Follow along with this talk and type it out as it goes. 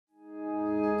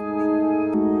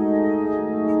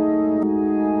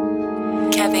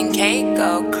Kevin K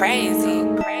go crazy.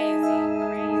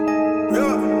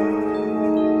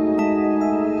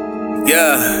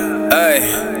 Yeah, ayy.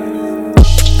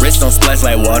 Rich don't splash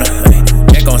like water,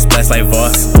 neck gon' splash like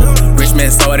Voss. Rich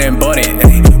man saw it and bought it,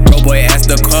 bro boy asked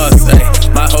the cost.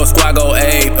 My whole squad go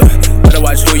ape, better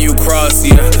watch who you cross,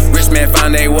 yeah. Rich man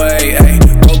find they way,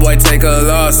 bro boy take a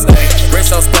loss.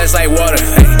 Rich don't splash like water,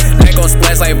 neck gon'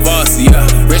 splash like Voss, yeah.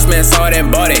 Rich man saw it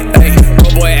and bought it, bro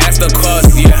boy asked the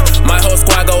cost, yeah. My whole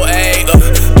squad go ape,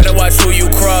 better watch who you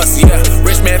cross, yeah.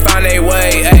 Rich man find they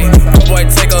way, bro boy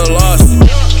take a loss.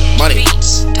 Money,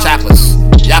 choppers,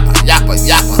 yappa, yappa,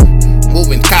 yappa.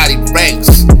 Moving Cotty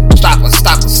ranks. Stopper,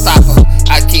 stopper, stopper.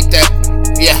 I keep that,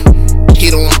 yeah.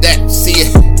 Heat on that, see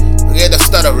it. Get the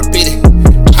stutter, repeat it.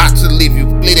 Hot to leave you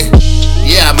bleeding.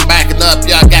 Yeah, I'm backing up,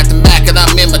 y'all got the backing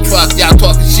up in my truck. Y'all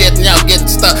talking shit and y'all getting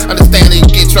stuck. Understand that you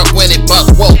get truck when it buck.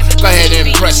 Whoa, go ahead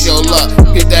and press your luck.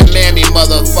 Get that mammy,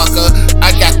 motherfucker.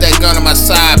 I got that gun on my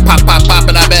side. Pop, pop, pop,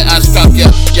 and I bet I struck ya.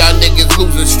 Y'all niggas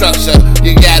losing structure.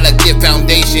 You gotta get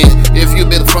foundation. If you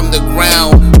build from the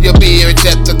ground, you'll be here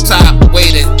at the top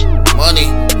waiting. Money,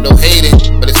 no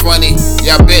hating, but it's funny.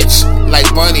 Y'all bitch like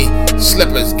bunny.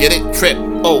 Slippers, get it? Trip,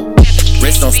 oh.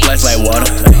 Rich don't splash like water,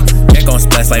 neck gon'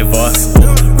 splash like Voss.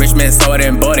 Rich man saw it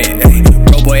and bought it,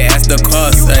 bro boy asked the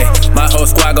cost. My whole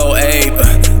squad go ape,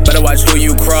 better watch who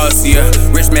you cross, yeah.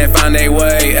 Rich man find they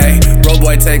way, bro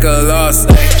boy take a loss.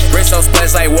 Rich don't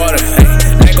splash like water,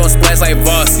 neck gon' splash like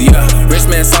Voss, yeah. Rich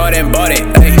man saw it and bought it,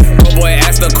 bro boy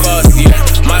asked the cost, yeah.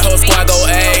 My whole squad go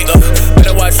ape,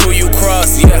 better watch who you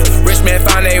cross, yeah. Rich man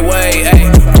find they way,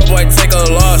 bro boy take a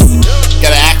loss.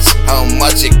 Gotta ask how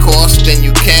much it costs, then you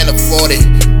can't afford it.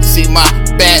 See my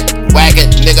bad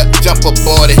wagon, nigga, jump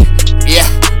aboard it. Yeah,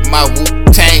 my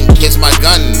Wu-Tang, here's my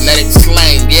gun, let it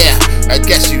slang. Yeah, I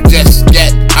guess you just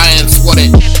get iron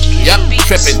swatted. Yup,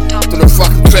 trippin', through the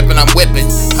fucking trippin', I'm whippin'.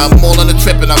 I'm all on the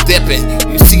trippin', I'm dippin'.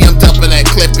 You see I'm dumpin' and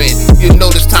clippin'. You know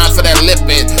it's time for that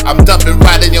lippin'. I'm dumpin'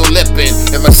 right in your lippin'.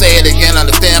 If I say it again,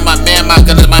 understand my man, my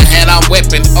gun in my hand, I'm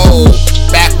whippin'. Oh,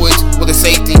 backwards with a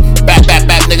safety. Back, back,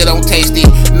 back, nigga, don't tasty.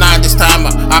 Nah, this time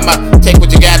I'ma take what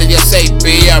you got in your safe,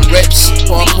 B. I'm rich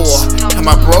or I'm poor. Am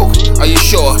I broke? Are you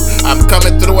sure? I'm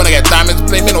coming through and I got diamonds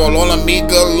gleaming all on me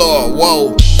galore.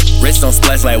 Whoa. Rich don't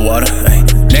splash like water,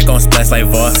 neck gon' splash like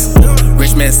Voss.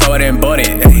 Rich man saw it and bought it,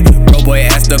 bro boy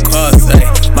asked the cost.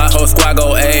 My whole squad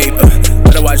go ape,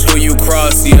 better watch who you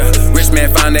cross, yeah. Rich man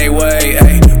find they way,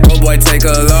 bro boy take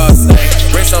a loss.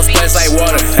 Rich don't splash like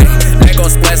water, neck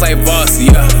gon' splash like Voss,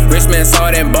 yeah. Rich man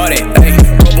saw it and bought it,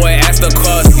 bro boy asked the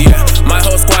cost, yeah. My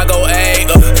whole squad go ape,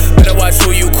 better watch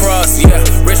who you cross, yeah.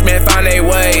 Rich man find they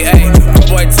way, bro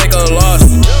boy take a loss.